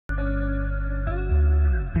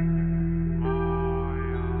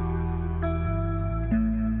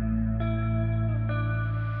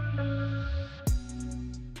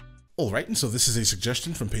Alright, and so this is a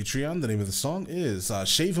suggestion from Patreon. The name of the song is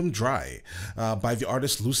Shave 'Em Dry by the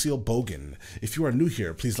artist Lucille Bogan. If you are new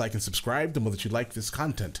here, please like and subscribe. The more that you like this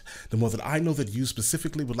content, the more that I know that you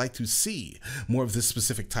specifically would like to see more of this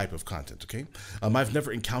specific type of content, okay? I've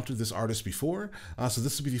never encountered this artist before, so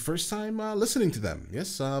this will be the first time listening to them.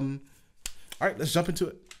 Yes, alright, let's jump into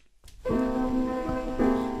it.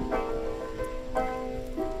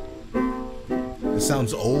 It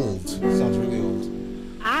sounds old. It sounds really old.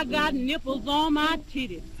 I got nipples on my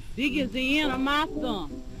titties, big as the end of my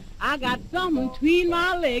thumb. I got something between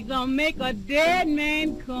my legs that'll make a dead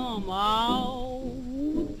man come.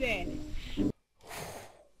 Oh, daddy.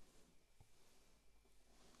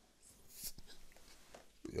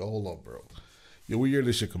 Yo, hold up, bro. Yo, what year did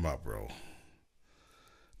this shit come out, bro?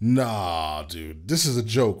 Nah, dude. This is a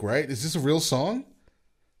joke, right? Is this a real song?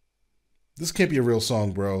 This can't be a real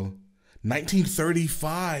song, bro.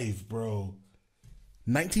 1935, bro.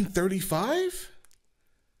 1935?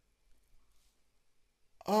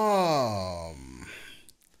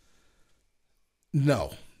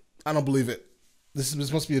 No. I don't believe it. This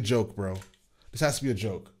must be a joke, bro. This has to be a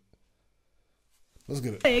joke. Let's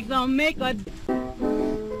get it.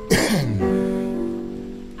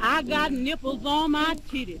 I got nipples on my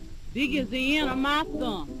titties, big as the end of my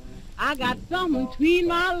thumb. I got something between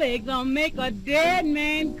my legs that'll make a dead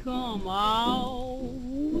man come.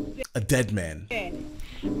 Oh, a dead man. Daddy.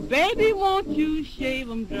 Baby, won't you shave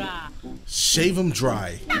 'em dry? Shave 'em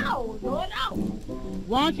dry. No, Lord, no.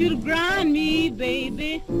 Want you to grind me,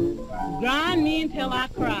 baby. Grind me until I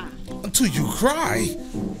cry. Until you cry?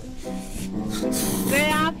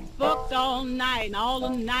 Say I fucked all night and all the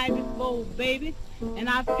night before, baby. And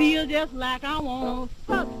I feel just like I wanna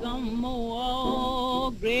fuck some more.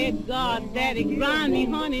 Oh, great God, Daddy, grind me,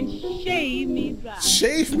 honey, and shave me dry.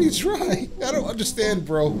 Shave me dry? I don't understand,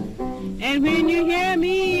 bro. And when you hear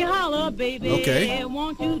me holler, baby, okay, I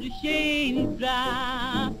want you to shave me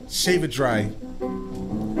dry. Shave it dry.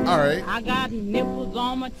 All right. I got nipples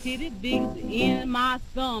on my titty, big as the end of my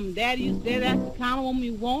thumb. Daddy, you say that's the kind of woman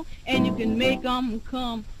you want, and you can make 'em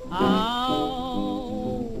come.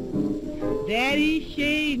 Oh, Daddy,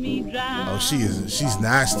 shave me dry. Oh, she's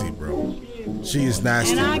nasty, bro. She is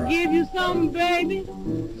nasty, and I bro. give you something, baby,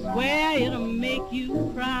 swear it'll make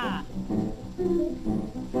you cry.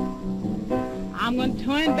 I'm gonna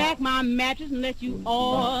turn back my mattress and let you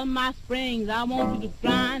oil my springs. I want you to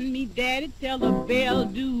grind me, Daddy, till the bell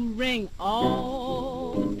do ring.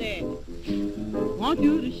 Oh, Daddy, want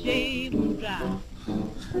you to shave 'em dry.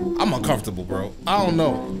 I'm uncomfortable, bro. I don't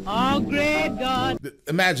know. Oh, great God.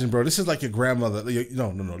 Imagine, bro, this is like your grandmother.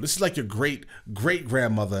 No. This is like your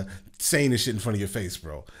great-great-grandmother saying this shit in front of your face,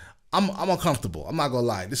 bro. I'm uncomfortable. I'm not gonna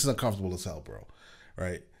lie. This is uncomfortable as hell, bro.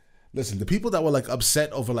 Right? Listen, the people that were like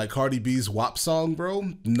upset over like Cardi B's WAP song,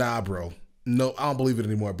 bro, nah, bro. No, I don't believe it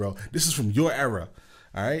anymore, bro. This is from your era.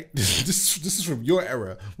 All right? This is from your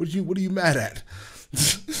era. What are you mad at?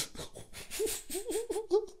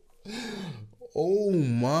 Oh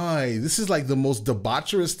my, this is like the most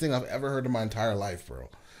debaucherous thing I've ever heard in my entire life, bro.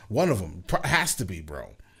 One of them has to be,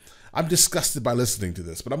 bro. I'm disgusted by listening to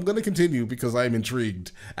this, but I'm going to continue because I am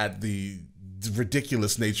intrigued at the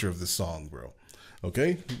ridiculous nature of this song, bro.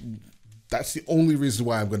 Okay? That's the only reason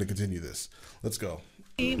why I'm going to continue this. Let's go.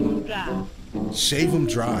 Shave 'em dry. Shave 'em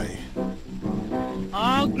dry.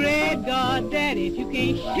 Oh, great God, Daddy, if you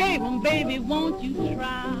can't shave 'em, baby, won't you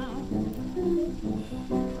try?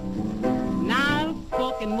 Now,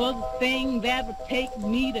 fucking was a thing that would take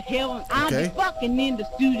me to heaven. Okay. I'll be fucking in the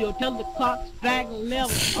studio till the clock strikes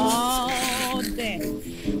 11. Oh,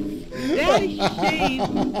 Daddy. Daddy, shave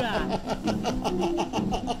 'em dry.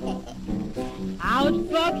 I would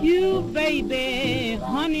fuck you, baby.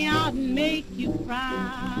 Honey, I'd make you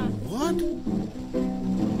cry. What?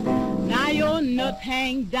 Now your nuts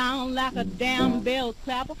hang down like a damn bell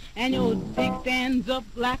clapper, and your dick stands up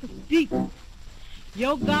like a steeple.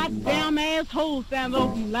 Your goddamn asshole stands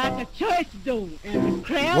open like a church door, and the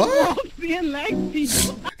crowd walks in like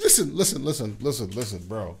people. Listen,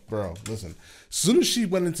 bro, listen. As soon as she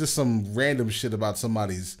went into some random shit about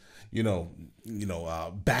somebody's,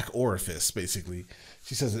 back orifice, basically,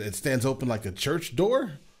 she says it stands open like a church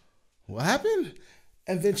door. What happened?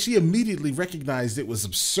 And then she immediately recognized it was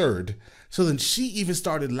absurd. So then she even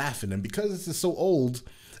started laughing. And because this is so old,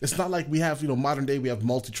 it's not like we have, modern day, we have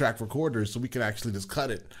multi-track recorders, so we can actually just cut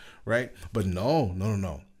it, right? But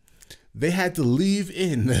no. They had to leave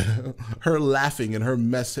in her laughing and her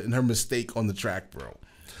mess and her mistake on the track, bro.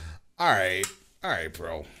 All right,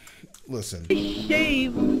 bro. Listen.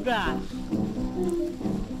 Shave 'em dry.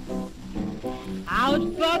 I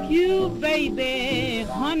would fuck you, baby.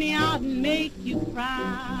 Honey, I'd make you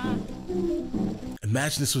cry.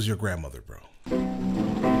 Imagine this was your grandmother, bro.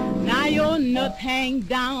 Now your nuts hang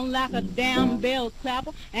down like a damn bell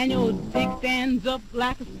clapper, and your dick stands up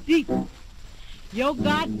like a steeple. Your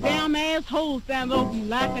goddamn asshole stands open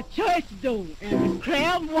like a church door, and the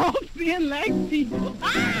crowd walks in like people.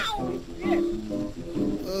 Ow!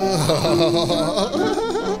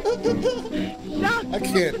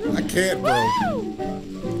 Shit. I can't, bro. Woo!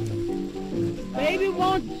 Baby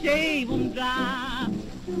won't shave 'em dry.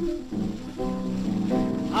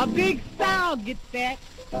 A big sow gets fat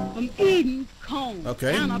from eating corn.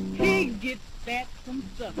 Okay. And a pig gets fat from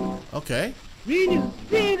sucking. Okay. Read you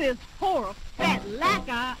see this horror fat like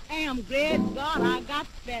I am. Great God, I got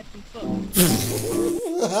fat from fucking.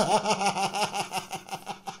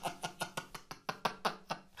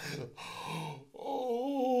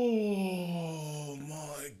 Oh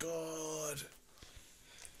my God.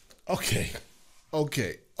 Okay,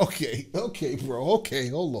 bro. Okay,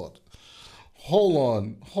 hold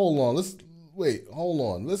on.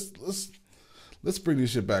 Let's bring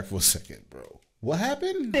this shit back for a second, bro. What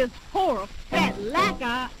happened? This horror fat like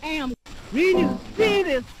I am. Read you see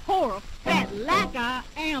this horror fat like I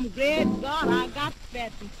am. Great God, I got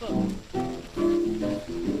fat from fucking.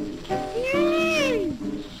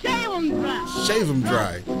 Shave 'em dry. Shave 'em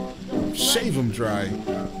dry. Shave 'em dry.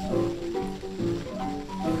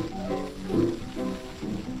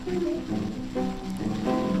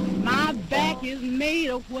 My back is made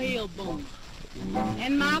of whalebone.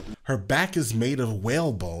 And her back is made of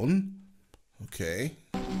whalebone. Okay.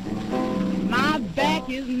 My back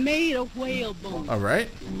is made of whalebone. All right.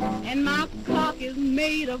 And my cock is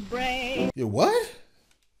made of brass. Yeah, what?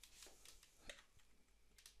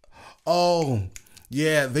 Oh,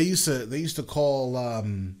 yeah. They used to call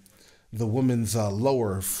the woman's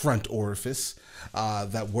lower front orifice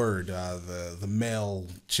that word the male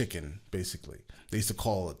chicken. Basically, they used to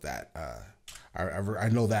call it that. I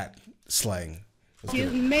know that slang.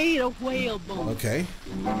 Is made of whalebone. Okay.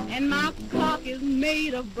 And my cock is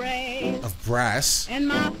made of brass. Of brass. And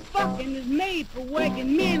my fucking is made for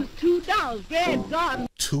working men. $2. Red garden.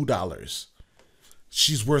 $2.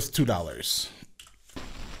 She's worth $2.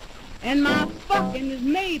 And my fucking is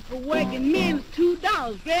made for working men.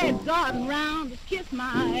 $2. Red garden round to kiss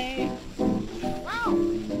my ass. Oh.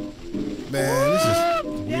 Man, this is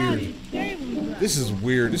weird. This is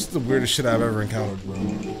weird. This is the weirdest shit I've ever encountered, bro.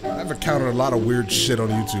 I've encountered a lot of weird shit on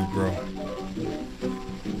YouTube, bro.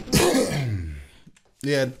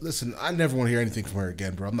 Yeah, listen, I never want to hear anything from her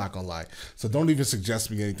again, bro. I'm not gonna lie. So don't even suggest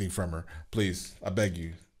me anything from her, please. I beg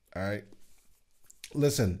you. All right.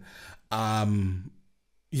 Listen,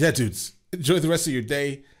 yeah, dudes. Enjoy the rest of your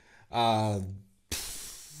day. Yeah,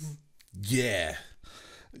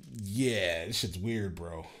 this shit's weird,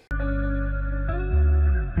 bro.